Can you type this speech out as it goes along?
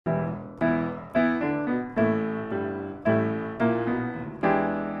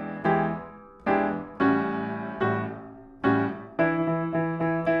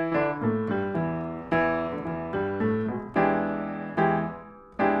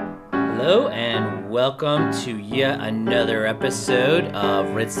Hello and welcome to yet another episode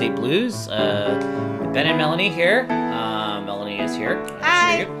of Red State Blues. Ben and Melanie here. Melanie is here.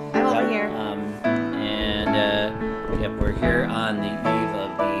 Hi, I'm over here. Yep, we're here on the eve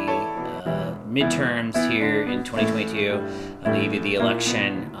of the midterms here in 2022, on the eve of the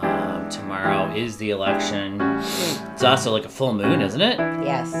election. Tomorrow is the election. It's also like a full moon, isn't it?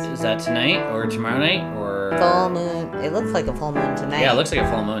 Yes. Is that tonight or tomorrow night or full moon? It looks like a full moon tonight. Yeah, it looks like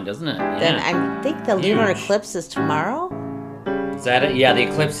a full moon, doesn't it? Yeah. Then I think the lunar eclipse is tomorrow. Is that it? Yeah, the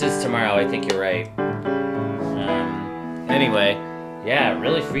eclipse is tomorrow. I think you're right. Anyway, yeah,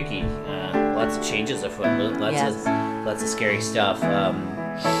 really freaky. Lots of changes afoot. Lots of scary stuff.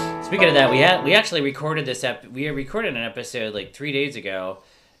 Speaking of that, we actually recorded this. We recorded an episode like 3 days ago,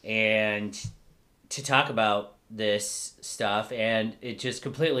 and to talk about this stuff, and it just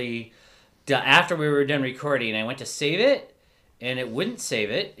completely. After we were done recording, I went to save it, and it wouldn't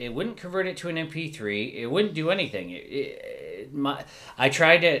save it. It wouldn't convert it to an MP3. It wouldn't do anything. I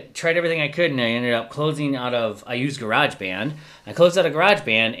tried everything I could, and I ended up closing out of. I used GarageBand. I closed out of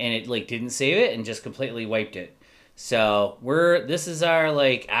GarageBand, and it didn't save it, and just completely wiped it. So this is our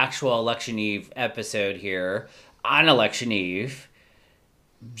actual election eve episode here on election eve.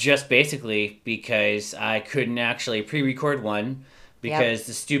 Just basically because I couldn't actually pre-record one because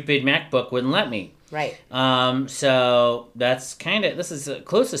the stupid MacBook wouldn't let me. Right. So that's this is the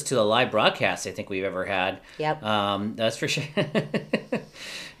closest to the live broadcast I think we've ever had. Yep. That's for sure.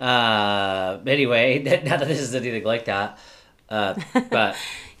 Anyway, not that this is anything like that. But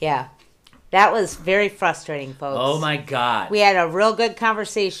yeah. That was very frustrating, folks. Oh my God. We had a real good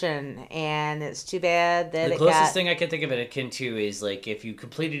conversation, and it's too bad that the closest thing I can think of it akin to is if you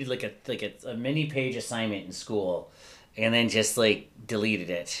completed a mini page assignment in school, and then just deleted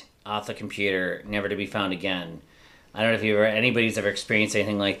it off the computer, never to be found again. I don't know if anybody's ever experienced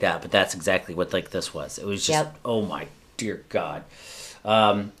anything like that, but that's exactly what this was. It was just Oh my dear God.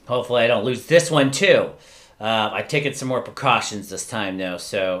 Hopefully I don't lose this one too. I've taken some more precautions this time, though,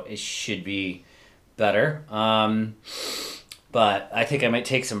 so it should be better. But I think I might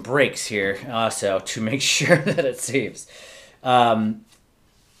take some breaks here also to make sure that it saves.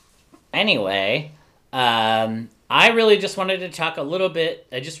 Anyway, I really just wanted to talk a little bit.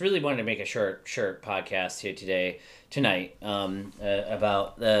 I just really wanted to make a short podcast here tonight,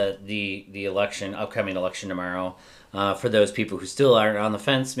 about the election, upcoming election tomorrow. For those people who still aren't on the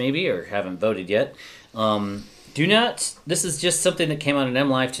fence, maybe, or haven't voted yet. This is just something that came out on M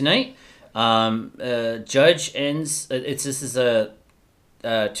Live tonight. Judge ends, to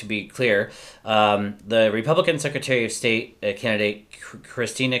be clear, the Republican Secretary of State candidate,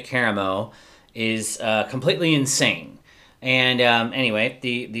 Christina Caramo, is completely insane. And anyway,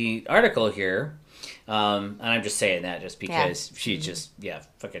 the article here, and I'm just saying that just because she's just,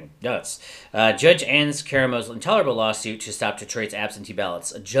 fucking nuts. Judge ends Caramo's intolerable lawsuit to stop Detroit's absentee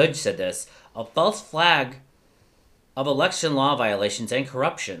ballots. A judge said this, a false flag of election law violations and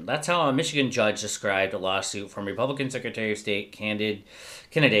corruption. That's how a Michigan judge described a lawsuit from Republican Secretary of State candidate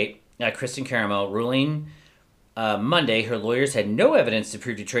Kristen Caramo, ruling Monday her lawyers had no evidence to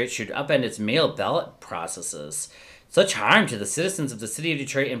prove Detroit should upend its mail ballot processes. Such harm to the citizens of the city of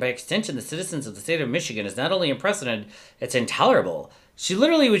Detroit, and by extension the citizens of the state of Michigan, is not only unprecedented, it's intolerable. She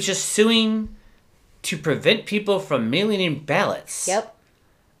literally was just suing to prevent people from mailing in ballots. Yep.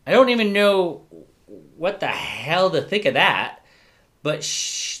 I don't even know what the hell to think of that, but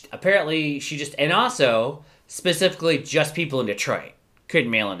apparently she just, and also specifically just people in Detroit couldn't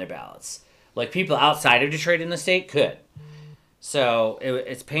mail in their ballots. People outside of Detroit in the state could. So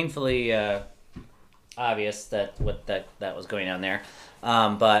it's painfully obvious that was going on there.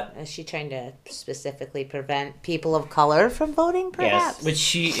 But is she trying to specifically prevent people of color from voting, perhaps? Yes, but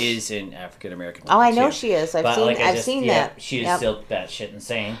she is an African American. Oh, I know she is. I've seen that. She is still batshit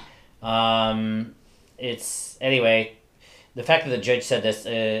insane. It's anyway. The fact that the judge said this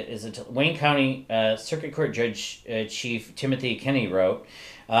is Wayne County Circuit Court Judge Chief Timothy Kenney wrote.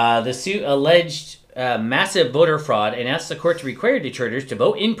 The suit alleged massive voter fraud and asked the court to require Detroiters to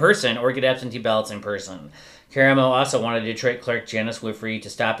vote in person or get absentee ballots in person. Caramo also wanted Detroit Clerk Janice Winfrey to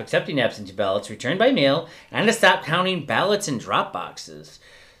stop accepting absentee ballots returned by mail and to stop counting ballots in drop boxes.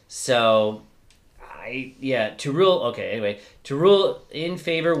 So, to rule in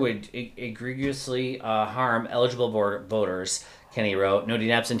favor would egregiously harm eligible voters, Kenney wrote, noting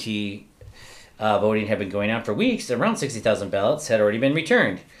absentee voting had been going on for weeks. Around 60,000 ballots had already been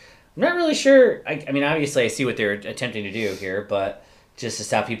returned. I'm not really sure. I mean, obviously I see what they're attempting to do here, but just to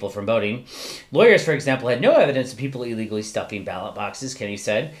stop people from voting. Lawyers, for example, had no evidence of people illegally stuffing ballot boxes, Kenney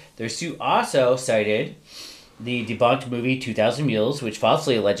said. Their suit also cited the debunked movie 2000 Mules, which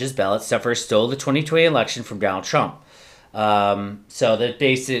falsely alleges ballot stuffers stole the 2020 election from Donald Trump. So that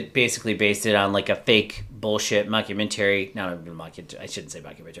basically based it on like a fake bullshit mockumentary. I shouldn't say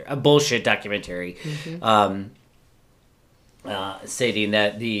mockumentary. A bullshit documentary, stating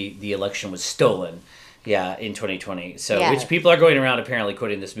that the election was stolen. Yeah, in 2020. So, which people are going around apparently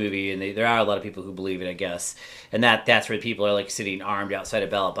quoting this movie, and there are a lot of people who believe it, I guess. And that's where people are like sitting armed outside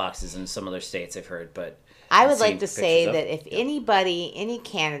of ballot boxes in some other states, I've heard. But I would like to say that if any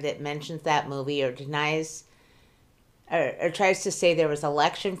candidate mentions that movie or denies or tries to say there was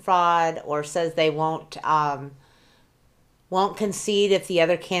election fraud or says they won't concede if the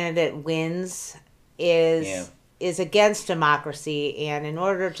other candidate wins is against democracy, and in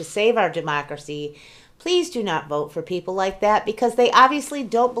order to save our democracy, please do not vote for people like that, because they obviously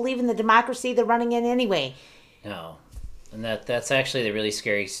don't believe in the democracy they're running in anyway. No. And that's actually the really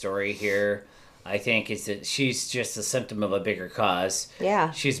scary story here, I think, is that she's just a symptom of a bigger cause. Yeah.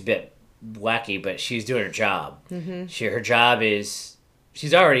 She's a bit wacky, but she's doing her job. Her job is,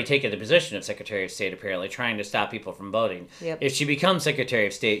 she's already taken the position of Secretary of State, apparently, trying to stop people from voting. Yep. If she becomes Secretary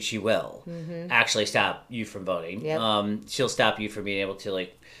of State, she will actually stop you from voting. Yep. She'll stop you from being able to,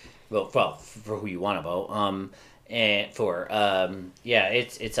 like, vote for who you want to vote.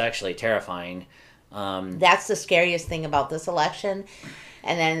 It's actually terrifying. That's the scariest thing about this election.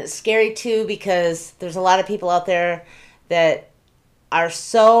 And then it's scary, too, because there's a lot of people out there that are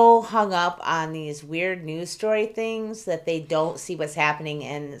so hung up on these weird news story things that they don't see what's happening.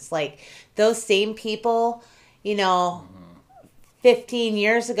 And it's like those same people, 15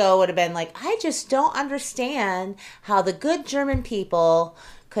 years ago would have been like, I just don't understand how the good German people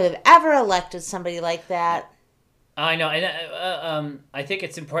could have ever elected somebody like that. I know. And I think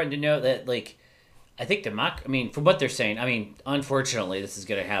it's important to note that, like, I think from what they're saying, unfortunately, this is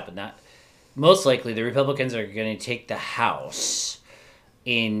going to happen. Most likely, the Republicans are going to take the House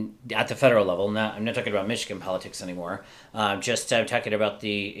at the federal level. I'm not talking about Michigan politics anymore. I'm talking about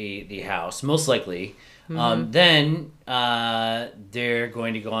the House. Most likely, then they're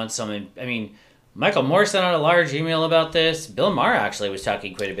going to go on some. Michael Moore sent out a large email about this. Bill Maher actually was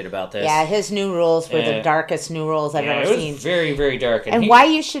talking quite a bit about this. Yeah, his new rules were the darkest new rules I've ever seen. It was very, very dark. And why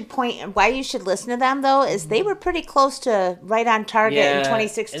you should listen to them, though, is they were pretty close to right on target in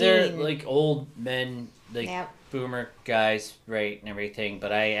 2016. They're like old men, boomer guys, right, and everything.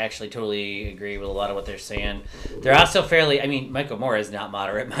 But I actually totally agree with a lot of what they're saying. They're also fairly, Michael Moore is not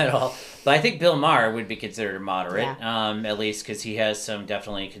moderate at all. But I think Bill Maher would be considered moderate, at least because he has some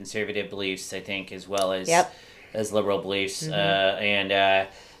definitely conservative beliefs, I think, as well as liberal beliefs. So,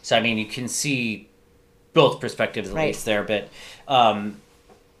 you can see both perspectives at least there. But they're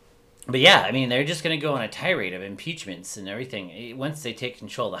just going to go on a tirade of impeachments and everything once they take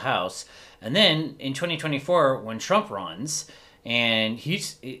control of the House. And then in 2024, when Trump runs, and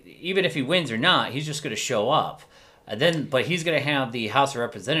even if he wins or not, he's just going to show up. But he's going to have the House of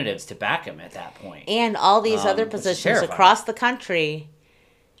Representatives to back him at that point. And all these other positions across the country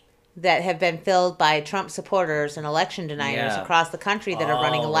that have been filled by Trump supporters and election deniers across the country that are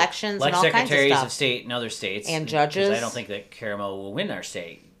running elections and all kinds of stuff. Like secretaries of state in other states. And judges. I don't think that Karamo will win our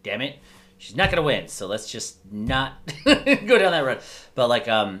state. Damn it. She's not going to win, so let's just not go down that road. But,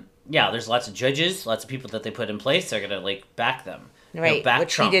 there's lots of judges, lots of people that they put in place. They're going to, back them. Right, back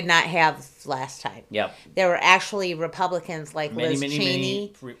which Trump. he did not have last time. Yep. There were actually Republicans like Liz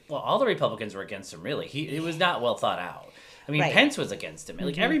Cheney. All the Republicans were against him, really. It was not well thought out. Pence was against him.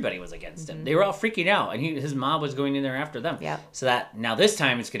 Everybody was against him. They were all freaking out, and his mob was going in there after them. Yep. So now this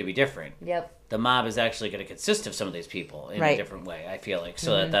time it's going to be different. Yep. The mob is actually going to consist of some of these people in a different way, I feel like.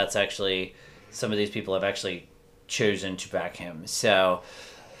 So that's actually, some of these people have actually chosen to back him. So,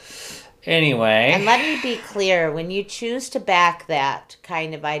 anyway. And let me be clear, when you choose to back that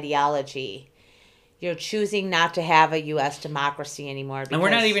kind of ideology, you're choosing not to have a U.S. democracy anymore. And we're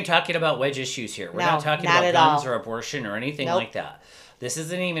not even talking about wedge issues here. We're not talking about guns or abortion or anything like that. This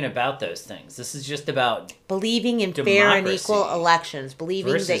isn't even about those things. This is just about believing in fair and equal elections,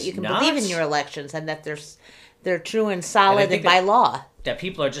 believing that you can believe in your elections and that they're true and solid and by law. That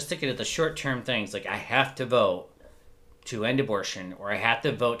people are just thinking of the short-term things, like I have to vote to end abortion or I have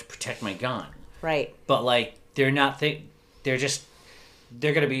to vote to protect my gun. Right. But they're not they're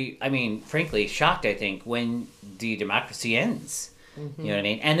going to be, frankly, shocked, I think, when the democracy ends. You know what I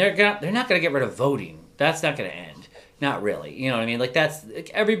mean? And they're not going to get rid of voting. That's not going to end. Not really. You know what I mean? That's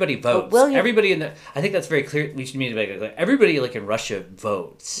everybody votes. Everybody I think that's very clear. We should make it clear. Everybody in Russia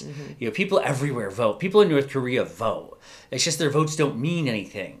votes. People everywhere vote. People in North Korea vote. It's just their votes don't mean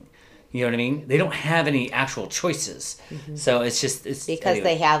anything. You know what I mean? They don't have any actual choices. So it's because anyway.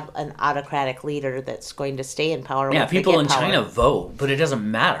 they have an autocratic leader that's going to stay in power. Yeah, once they people get in power. China vote, but it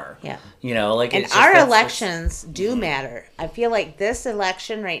doesn't matter. Yeah. You know, like And it's just, our that's elections do matter. I feel like this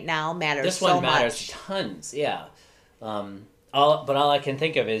election right now matters this so one matters much. tons. Yeah. All I can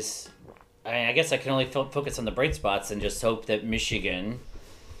think of is, I guess I can only focus on the bright spots and just hope that Michigan,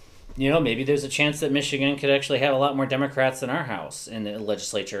 you know, maybe there's a chance that Michigan could actually have a lot more Democrats in our House, in the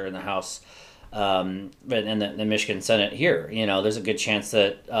legislature, in the House, but in the Michigan Senate here. You know, there's a good chance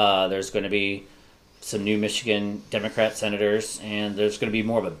that there's going to be some new Michigan Democrat senators, and there's going to be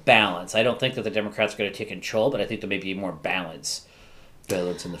more of a balance. I don't think that the Democrats are going to take control, but I think there may be more balance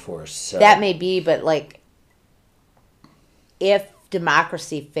in the force. So. That may be, but like, if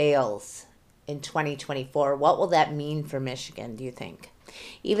democracy fails in 2024, what will that mean for Michigan, do you think?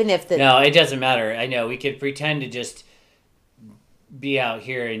 Even if the... No, it doesn't matter. I know we could pretend to just be out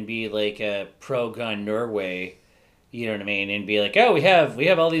here and be like a pro-gun Norway, you know what I mean, and be like, oh, we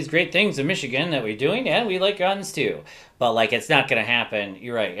have all these great things in Michigan that we're doing, and we like guns too. But like, it's not going to happen.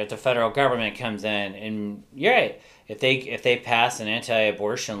 You're right. If the federal government comes in, and you're right, if they pass an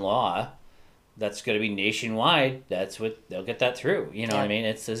anti-abortion law, that's going to be nationwide. That's what they'll get that through. You know what I mean?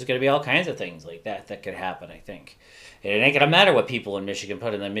 There's going to be all kinds of things like that could happen. I think. It ain't going to matter what people in Michigan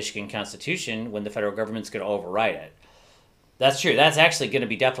put in the Michigan Constitution when the federal government's going to override it. That's true. That's actually going to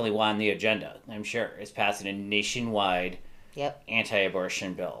be definitely on the agenda, I'm sure, is passing a nationwide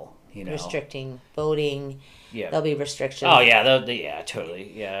anti-abortion bill. You know, restricting voting. Yeah. There'll be restrictions. Oh, yeah. Yeah,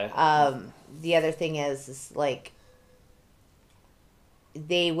 totally. Yeah. The other thing is like,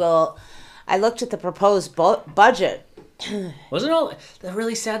 they will... I looked at the proposed budget. Wasn't all... The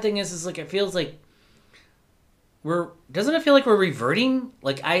really sad thing is like, it feels like doesn't it feel like we're reverting?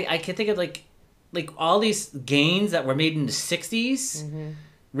 Like I can think of like all these gains that were made in the 60s,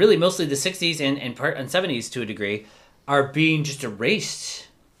 really mostly the 60s and 70s to a degree, are being just erased.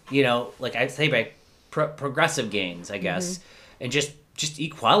 You know, like I'd say by progressive gains, I guess, and just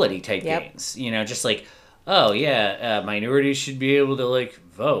equality type gains. You know, just like, oh yeah, minorities should be able to like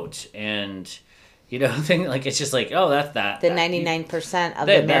vote, and you know, thing like, it's just like, oh, that's not... 99% of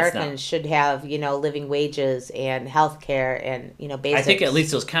the Americans should have, you know, living wages and health care and, you know, basics. I think at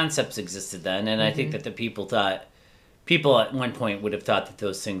least those concepts existed then, and I think that the people at one point would have thought that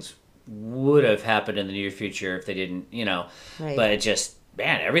those things would have happened in the near future if they didn't, you know. Right. But it just,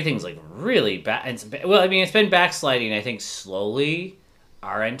 man, everything's like really bad. Well, I mean, it's been backsliding, I think, slowly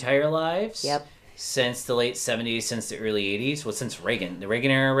our entire lives. Yep. Since the late 70s, since the early 80s. Well, since the Reagan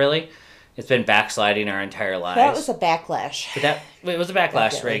era, really. It's been backsliding our entire lives. That was a backlash. But it was a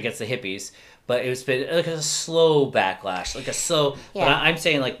backlash, right, against the hippies. But it's been like a slow backlash, like a slow. Yeah. But I'm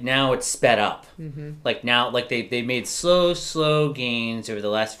saying like now it's sped up. Like now, like they made slow gains over the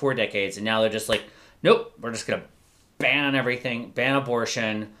last 4 decades, and now they're just like, nope, we're just gonna ban everything, ban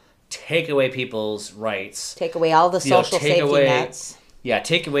abortion, take away people's rights, take away all the social safety nets. Yeah,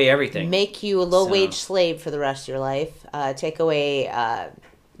 take away everything. Make you a low-wage slave for the rest of your life. Take away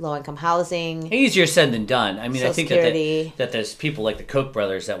low-income housing. Easier said than done. I mean, Social I think that there's people like the Koch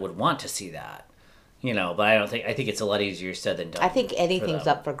brothers that would want to see that. You know, but I think it's a lot easier said than done. I think anything's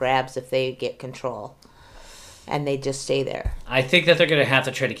up for grabs if they get control. And they just stay there. I think that they're going to have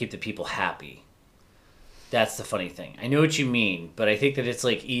to try to keep the people happy. That's the funny thing. I know what you mean, but I think that it's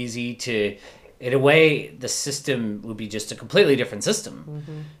like easy to... In a way, the system would be just a completely different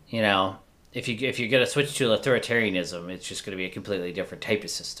system. You know, if you're going to switch to authoritarianism, it's just going to be a completely different type of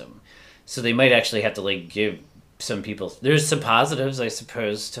system. So they might actually have to like give some people... There's some positives, I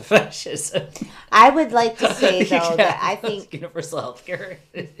suppose, to fascism. I would like to say, though, that I think... Universal healthcare.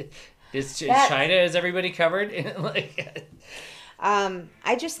 China, is everybody covered?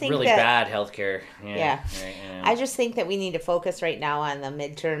 I just think really bad healthcare. Yeah. Right, yeah. I just think that we need to focus right now on the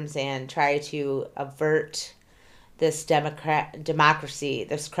midterms and try to avert this democracy,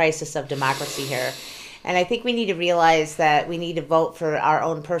 this crisis of democracy here. And I think we need to realize that we need to vote for our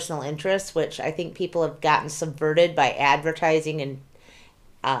own personal interests, which I think people have gotten subverted by advertising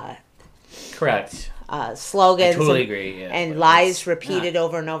and correct slogans. I totally agree. Yeah, and lies repeated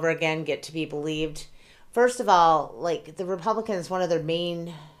over and over again get to be believed. First of all, like the Republicans, one of their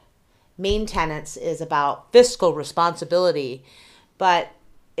main tenets is about fiscal responsibility, but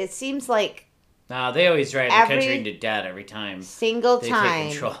it seems like they always drive the country into debt every time. Single time,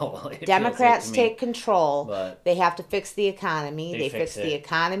 take control. Democrats like take control. But they have to fix the economy. They fix the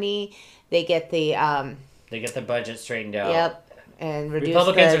economy. They get the budget straightened out. Yep. And reduce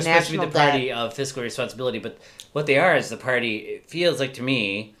Republicans the are supposed to be the party debt. of fiscal responsibility, but what they are is the party, it feels like to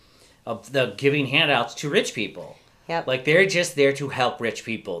me, of the giving handouts to rich people. Yep. Like, they're just there to help rich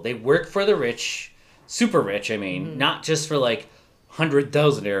people. They work for the rich, super rich, I mean, not just for, like,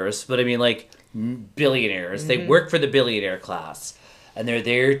 100,000-aires, but I mean, like, billionaires. They work for the billionaire class, and they're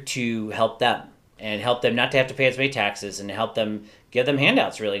there to help them, and help them not to have to pay as many taxes, and help them, give them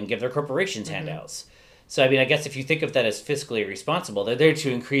handouts, really, and give their corporations handouts. So, I mean, I guess if you think of that as fiscally responsible, they're there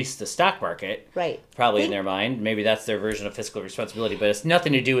to increase the stock market. Right. Probably in their mind. Maybe that's their version of fiscal responsibility, but it's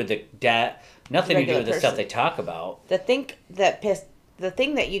nothing to do with the debt, nothing to do with the stuff they talk about. The thing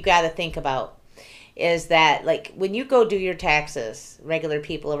that you got to think about is that, like, when you go do your taxes, regular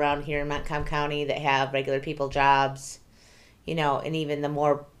people around here in Montcalm County that have regular people jobs, you know, and even the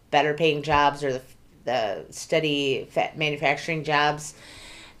more better paying jobs or the steady manufacturing jobs,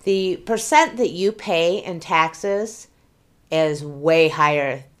 the percent that you pay in taxes is way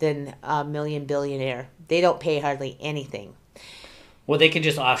higher than a million billionaire. They don't pay hardly anything. Well, they can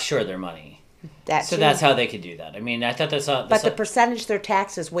just offshore their money. So that's how they could do that. I mean, I thought but the percentage their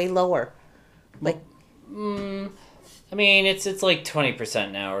tax is way lower. Like, I mean, it's like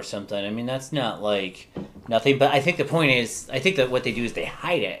 20% now or something. I mean, that's not like nothing. But I think the point is, I think that what they do is they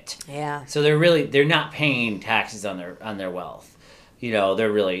hide it. Yeah. So they're not paying taxes on their wealth. You know,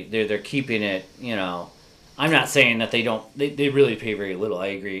 they're keeping it. You know, I'm not saying that they don't. They really pay very little. I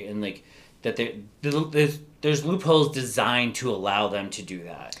agree, and like that there's loopholes designed to allow them to do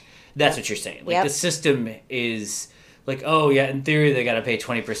that. That's what you're saying. Like, the system is like, oh yeah, in theory they got to pay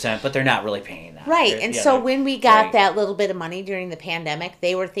 20%, but they're not really paying that. Right. And so when we got that little bit of money during the pandemic,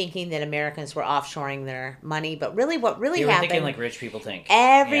 they were thinking that Americans were offshoring their money, but really what really happened, thinking like rich people think.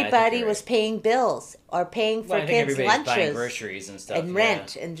 Everybody was paying bills or paying for kids' lunches, buying groceries and stuff, and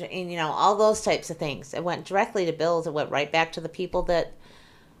rent, and you know, all those types of things. It went directly to bills. It went right back to the people that,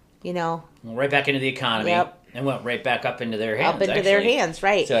 you know, right back into the economy. Yep. And went right back up into their hands. Their hands,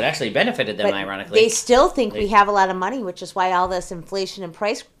 right. So it actually benefited them, ironically. They still think we have a lot of money, which is why all this inflation and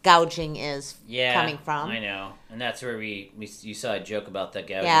price gouging is coming from. I know. And that's where you saw a joke about the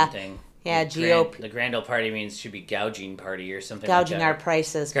gouging thing. Yeah, the grand old party means should be gouging party or something gouging like that. Our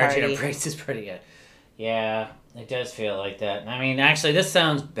prices gouging party. Our prices party, yeah. It does feel like that. I mean, actually, this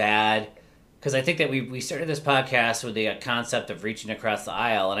sounds bad, because I think that we started this podcast with the concept of reaching across the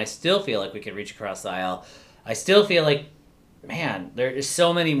aisle, and I still feel like we could reach across the aisle. I still feel like, man, there is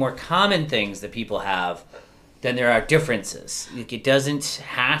so many more common things that people have than there are differences. Like, it doesn't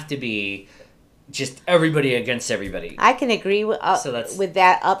have to be just everybody against everybody. I can agree with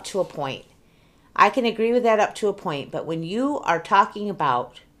that up to a point. But when you are talking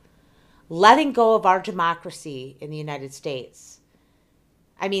about letting go of our democracy in the United States,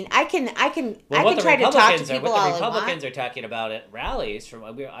 I mean, I can try to talk to people all I want. What the Republicans are talking about at rallies,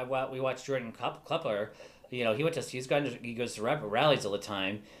 we watched Jordan Klepper. You know, he goes to rallies all the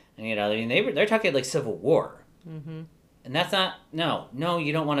time, and you know, I mean, they're talking like civil war, and that's not no.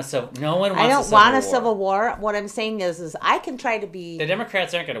 You don't want a civil. No one wants. I don't want a civil war. What I'm saying is I can try to be. The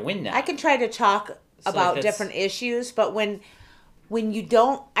Democrats aren't going to win that. I can try to talk about different issues, but when you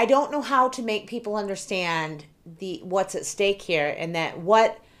don't, I don't know how to make people understand what's at stake here, and that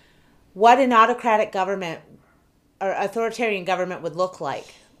what an autocratic government or authoritarian government would look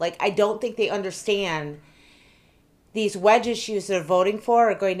like. Like, I don't think they understand these wedge issues they're voting for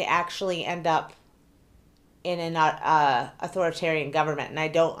are going to actually end up in an authoritarian government, and I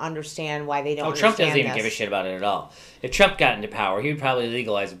don't understand why they don't understand Trump doesn't even give a shit about it at all. If Trump got into power, he would probably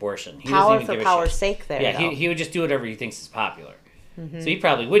legalize abortion. Power for power's sake there. Yeah, he would just do whatever he thinks is popular. So he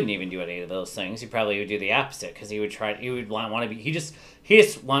probably wouldn't even do any of those things. He probably would do the opposite, because he would want to be. He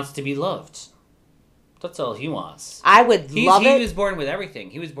just wants to be loved. That's all he wants. I would love it. He was born with everything.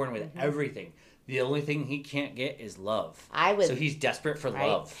 He was born with everything. The only thing he can't get is love. So he's desperate for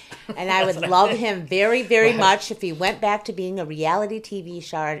love. And I would love him very, very much if he went back to being a reality TV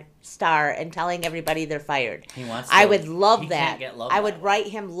star and telling everybody they're fired. I would love that. I would write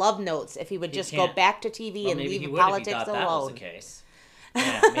him love notes if he would just go back to TV and leave politics alone. That was the case.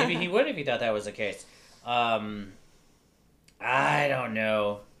 Yeah, maybe he would if he thought that was the case. I don't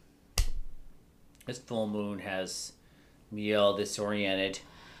know. This full moon has me all disoriented.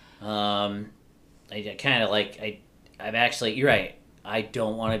 I kind of like, I'm actually, you're right. I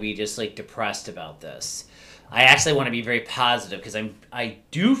don't want to be just like depressed about this. I actually want to be very positive, because I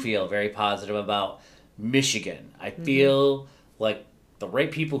do feel very positive about Michigan. I feel like the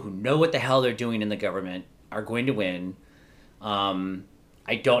right people who know what the hell they're doing in the government are going to win.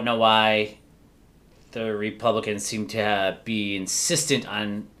 I don't know why the Republicans seem to be insistent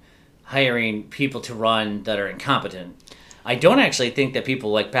on hiring people to run that are incompetent. I don't actually think that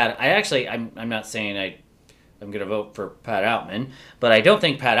people like Pat. I'm not saying I I'm going to vote for Pat Outman, but I don't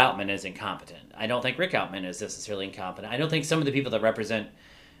think Pat Outman is incompetent. I don't think Rick Outman is necessarily incompetent. I don't think some of the people that represent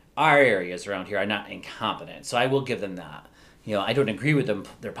our areas around here are not incompetent. So I will give them that. I don't agree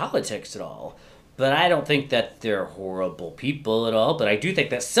with their politics at all, but I don't think that they're horrible people at all. But I do think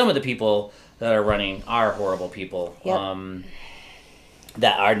that some of the people that are running are horrible people. Yep.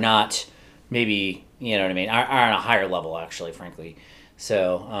 That are not maybe, you know what I mean, are on a higher level, actually, frankly.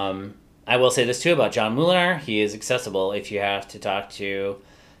 So I will say this too about John Molinar. He is accessible if you have to talk to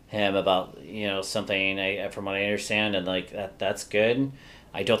him about, something, from what I understand, and that's good.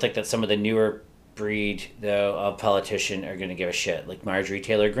 I don't think that some of the newer breed, though, of politician are going to give a shit. Like Marjorie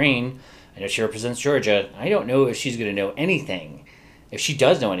Taylor Greene, I know she represents Georgia. I don't know if she's going to know anything, if she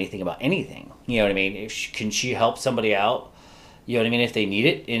does know anything about anything. You know what I mean? Can she help somebody out? You know what I mean? If they need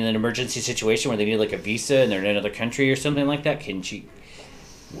it in an emergency situation where they need like a visa and they're in another country or something like that, can she?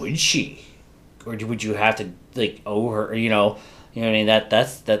 Would she? Or would you have to owe her? You know what I mean?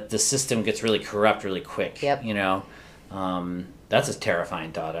 That's the system gets really corrupt really quick. Yep. That's a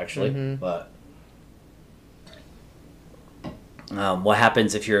terrifying thought, actually. Mm-hmm. But what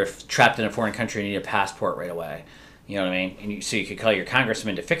happens if you're trapped in a foreign country and you need a passport right away? You know what I mean? And so you could call your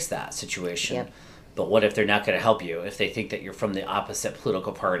congressman to fix that situation. Yep. But what if they're not going to help you if they think that you're from the opposite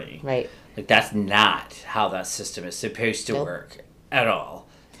political party? Right. That's not how that system is supposed to work at all.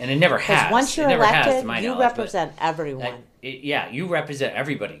 And it never has. Because once you're elected, you represent everyone. You represent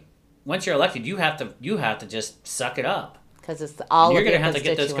everybody. Once you're elected, you have to just suck it up. Because it's all you're going to have to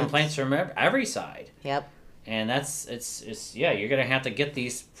get those complaints from every side. Yep. And you're going to have to get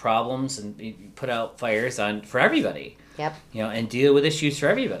these problems and put out fires for everybody. Yep. And deal with issues for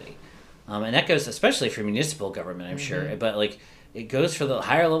everybody. And that goes especially for municipal government, I'm sure. But it goes for the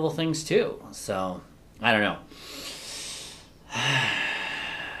higher level things too. So I don't know.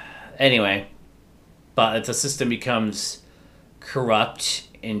 Anyway, but if the system becomes corrupt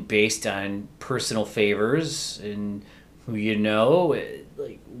and based on personal favors and who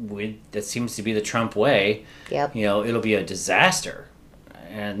that seems to be the Trump way. Yep. It'll be a disaster,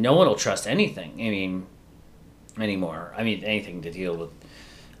 and no one will trust anything. Anymore. Anything to deal with.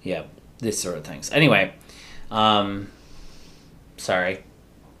 Yeah. This sort of things. Anyway, sorry.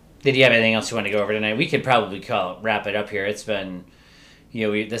 Did you have anything else you want to go over tonight? We could probably wrap it up here. It's been,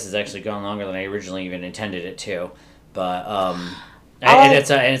 this has actually gone longer than I originally even intended it to, but and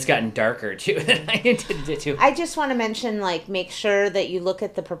it's gotten darker too than I intended it to. I just want to mention, make sure that you look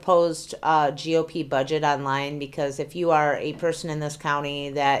at the proposed GOP budget online, because if you are a person in this county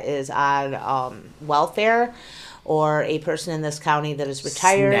that is on welfare, or a person in this county that is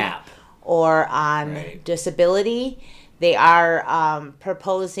retired. Snap. Or on disability, they are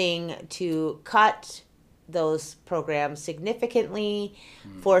proposing to cut those programs significantly,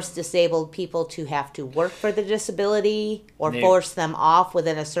 force disabled people to have to work for the disability, or force them off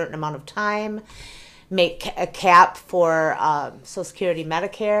within a certain amount of time, make a cap for Social Security,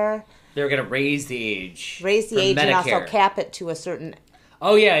 Medicare. They're going to raise the age. And also cap it to a certain...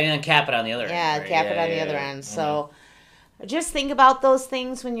 Oh, yeah, and cap it on the other end. Yeah, cap it on the other end. So... just think about those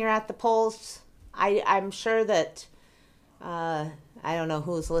things when you're at the polls. I'm sure that, I don't know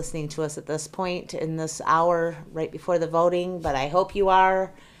who's listening to us at this point in this hour right before the voting, but I hope you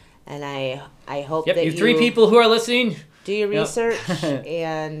are. And I hope that you... 3 people who are listening. Do your research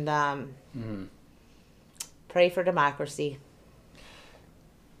and pray for democracy.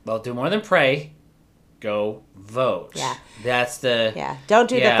 Well, do more than pray. Go vote. Yeah. That's the... Yeah. Don't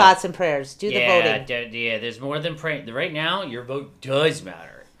do the thoughts and prayers. Do the voting. Yeah, there's more than praying. Right now, your vote does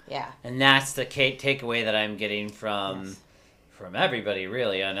matter. Yeah. And that's the takeaway that I'm getting from everybody,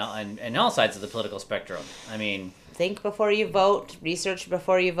 really, on all sides of the political spectrum. Think before you vote, research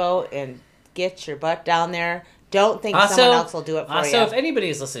before you vote, and get your butt down there. Don't think someone else will do it for you. Also, if anybody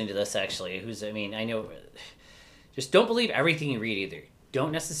is listening to this, actually, I know, just don't believe everything you read either.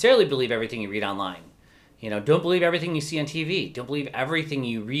 Don't necessarily believe everything you read online. Don't believe everything you see on TV. Don't believe everything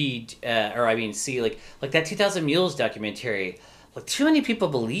you read, see, like that 2,000 Mules documentary. Too many people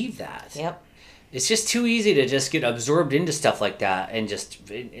believe that. Yep. It's just too easy to just get absorbed into stuff like that, and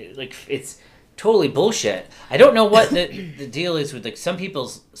it's totally bullshit. I don't know what the deal is with some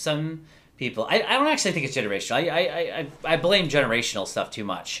people. I don't actually think it's generational. I blame generational stuff too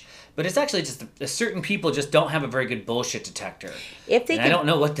much. But it's actually just certain people just don't have a very good bullshit detector. I don't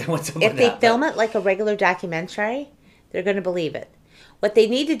know what's up with if they film it like a regular documentary, they're going to believe it. What they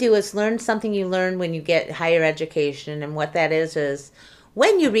need to do is learn something you learn when you get higher education, and what that is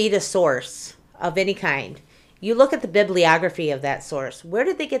when you read a source of any kind, you look at the bibliography of that source. Where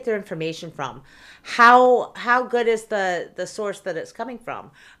did they get their information from? How good is the source that it's coming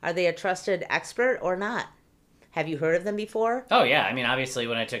from? Are they a trusted expert or not? Have you heard of them before? Oh yeah, I mean, obviously,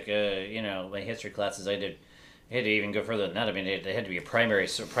 when I took my history classes, I had to even go further than that. I mean, they had to be a primary.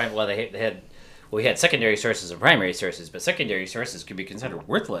 Well, we had secondary sources and primary sources, but secondary sources could be considered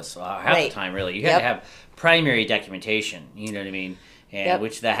worthless half the time. Really, you had to have primary documentation. You know what I mean? And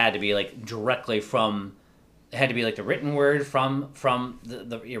which that had to be like directly from. It had to be like the written word from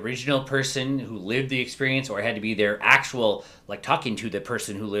the original person who lived the experience, or it had to be their actual, like, talking to the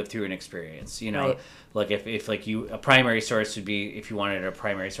person who lived through an experience. Like if like a primary source would be, if you wanted a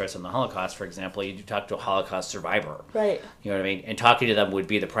primary source on the Holocaust, for example, you'd talk to a Holocaust survivor. Right. You know what I mean? And talking to them would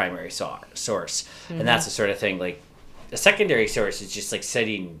be the primary source. And that's the sort of thing, like, a secondary source is just like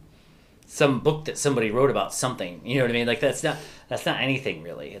citing some book that somebody wrote about something. You know what I mean? Like, that's not anything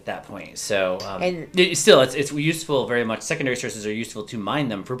really at that point. So it's useful very much. Secondary sources are useful to mine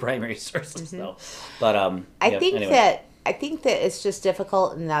them for primary sources, though. But I think that it's just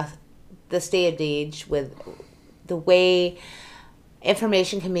difficult in this day and age with the way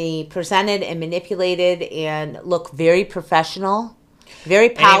information can be presented and manipulated and look very professional, very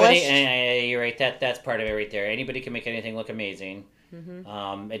polished. You're right. That's part of it right there. Anybody can make anything look amazing.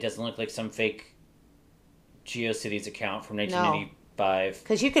 It doesn't look like some fake GeoCities account from 1985.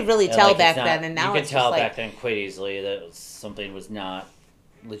 Because you could really tell back then, and now you could tell back then quite easily that something was not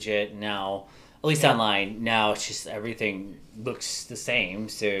legit. Now, at least online, now it's just everything looks the same.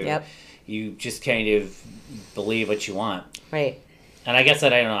 So you just kind of believe what you want, right? And I guess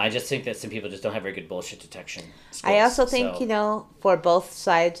that, I don't know. I just think that some people just don't have very good bullshit detection skills. I also think for both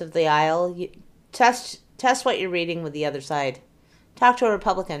sides of the aisle, you test what you're reading with the other side. Talk to a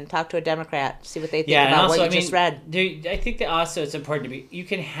Republican, talk to a Democrat, see what they think about what you just read. I think that also it's important to be, you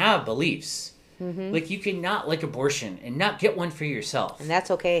can have beliefs. Like, you can not like abortion and not get one for yourself. And that's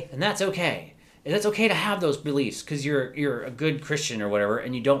okay. And that's okay to have those beliefs because you're a good Christian or whatever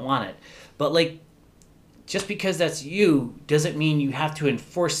and you don't want it. But, like, just because that's you doesn't mean you have to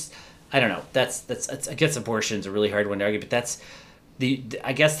enforce. I don't know. That's I guess abortion's a really hard one to argue, but that's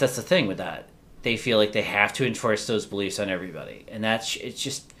I guess that's the thing with that. They feel like they have to enforce those beliefs on everybody, and that's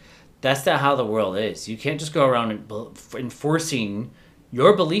not how the world is. You can't just go around enforcing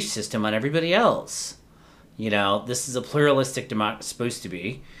your belief system on everybody else. This is a supposed to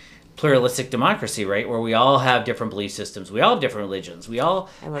be pluralistic democracy, right? Where we all have different belief systems, we all have different religions, we all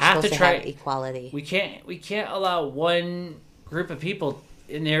have to try have equality. We can't allow one group of people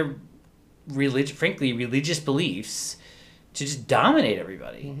in their religious beliefs to just dominate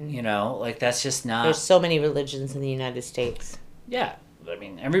everybody. Like, that's just not. There's so many religions in the United States. Yeah, I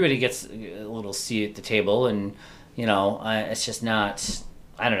mean, everybody gets a little seat at the table, and it's just not.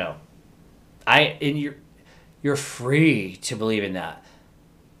 I don't know. You're free to believe in that.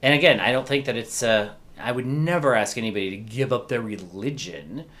 And again, I don't think that it's. I would never ask anybody to give up their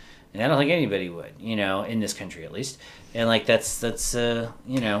religion, and I don't think anybody would. In this country at least. And, like, that's I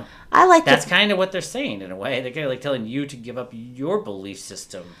like that's kind of what they're saying in a way. They're kind of like telling you to give up your belief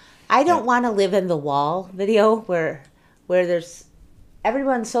system. I don't want to live in the wall video where there's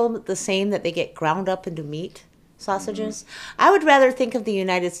everyone's so the same that they get ground up into meat sausages. I would rather think of the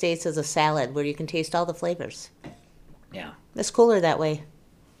United States as a salad where you can taste all the flavors. Yeah, it's cooler that way.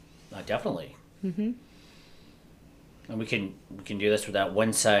 Definitely. And we can do this without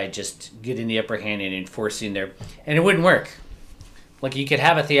one side just getting the upper hand and enforcing and it wouldn't work. Like, you could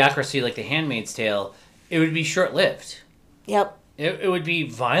have a theocracy like The Handmaid's Tale. It would be short-lived. Yep. It would be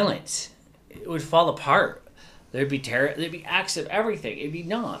violent. It would fall apart. There'd be terror. There'd be acts of everything. It'd be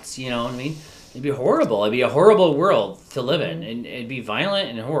nuts. You know what I mean? It'd be horrible. It'd be a horrible world to live in, and it'd be violent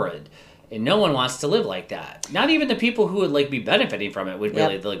and horrid. And no one wants to live like that. Not even the people who would, like, be benefiting from it would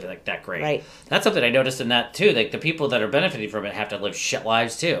really live like that great. Right. That's something I noticed in that too. Like, the people that are benefiting from it have to live shit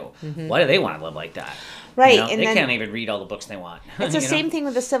lives too. Why do they want to live like that? Right. And they can't even read all the books they want. It's the same thing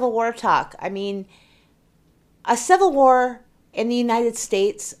with the Civil War talk. I mean, a civil war in the United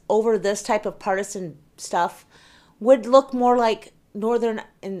States over this type of partisan stuff would look more like Northern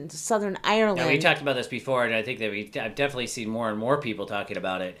and Southern Ireland. Yeah, we talked about this before, and I think that I've definitely seen more and more people talking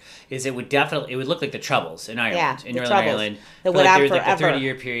about it. It would look like the Troubles in Ireland, in Northern Ireland. That went on forever. Like a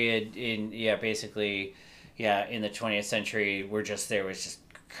 30-year period in the 20th century, where there was just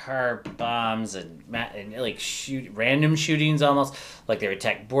car bombs and like random shootings, almost like they would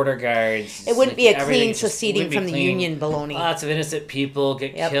attack border guards. It wouldn't be a clean seceding from the Union baloney. Lots of innocent people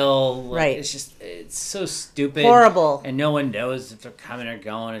get killed. Right. It's so stupid. Horrible. And no one knows if they're coming or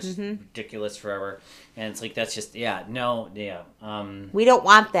going. It's just ridiculous forever. And it's like, that's just, we don't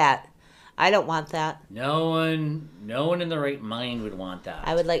want that. I don't want that. No one in the right mind would want that.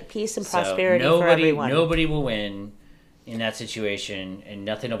 I would like peace and prosperity for everyone. Nobody will win in that situation, and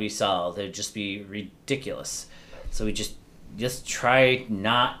nothing will be solved. It would just be ridiculous. So we just try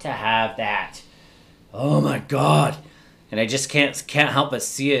not to have that. Oh my God. And I just can't help but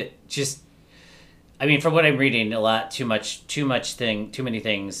see it. Just, I mean, from what I'm reading, a lot too many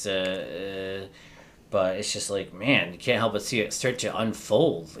things. But it's just like, man, you can't help but see it start to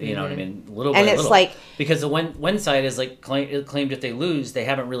unfold. You know what I mean? Little by little. And it's like, because the one side is like claimed if they lose, they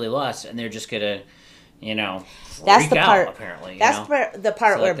haven't really lost, and they're just gonna, that's the out, part. Apparently, that's the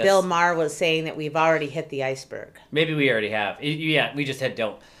part where Bill Maher was saying that we've already hit the iceberg. Maybe we already have. Yeah, we just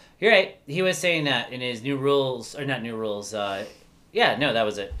don't. You're right. He was saying that in his new rules, or not new rules. Yeah, no, that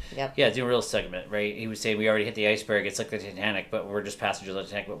was it. Yep. Yeah, new rules segment, right? He was saying we already hit the iceberg. It's like the Titanic, but we're just passengers on the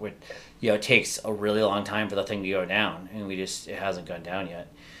Titanic. But it takes a really long time for the thing to go down, and it hasn't gone down yet.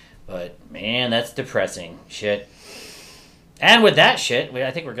 But man, that's depressing shit. And with that shit,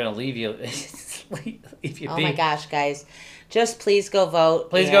 I think we're gonna leave you. Oh my gosh, guys, just please go vote.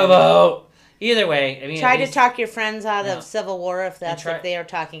 Please go vote. Either way, I mean, try to talk your friends out of civil war if that's what they are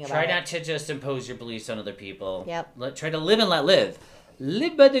talking about. Try not to just impose your beliefs on other people. Yep. Try to live and let live.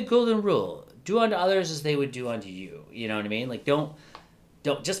 Live by the golden rule. Do unto others as they would do unto you. You know what I mean? Like, don't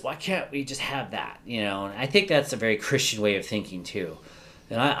just, why can't we just have that? And I think that's a very Christian way of thinking too.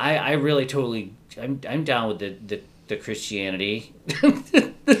 And I really totally, I'm down with the Christianity.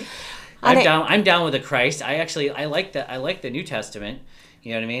 I'm down with the Christ. I like the New Testament.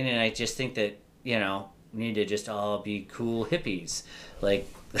 You know what I mean? And I just think that, we need to just all be cool hippies. Like,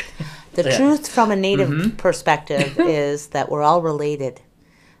 the truth from a native perspective is that we're all related.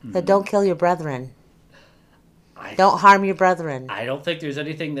 That don't kill your brethren. Don't harm your brethren. I don't think there's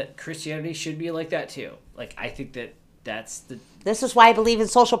anything that Christianity should be like that too. Like, I think this is why I believe in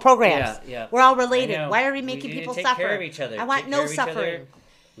social programs. Yeah. We're all related. Why are we making people suffer? Take care of each other. I want no suffering.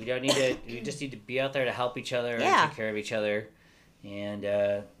 We don't need to. We just need to be out there to help each other and take care of each other. And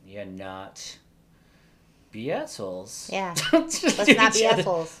not be assholes. Yeah. Let's not be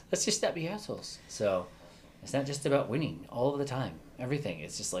assholes. Let's just not be assholes. So it's not just about winning all of the time. Everything.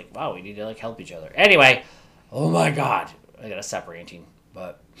 It's just like, wow, we need to help each other. Anyway, oh my God, I gotta stop ranting.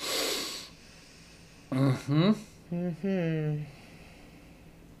 But anything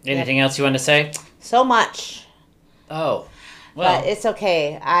else you want to say? So much. Oh. Well, but it's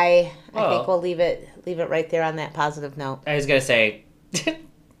okay. I think we'll leave it right there on that positive note. I was gonna say,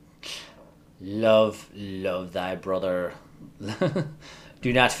 love thy brother.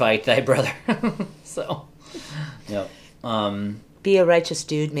 Do not fight thy brother. So, yep. Be a righteous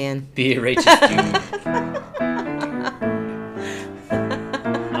dude, man. Be a righteous dude.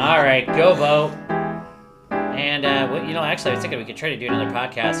 All right, go vote. And actually, I was thinking we could try to do another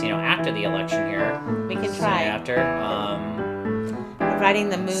podcast. After the election here. We can try after. Providing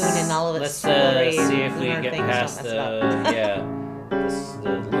the moon and all of its let's see if we get past the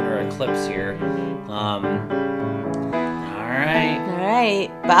lunar eclipse here. All right.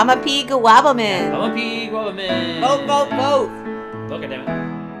 Bama P. Gawabaman. Bama P. Gawabaman. Vote. Look at him.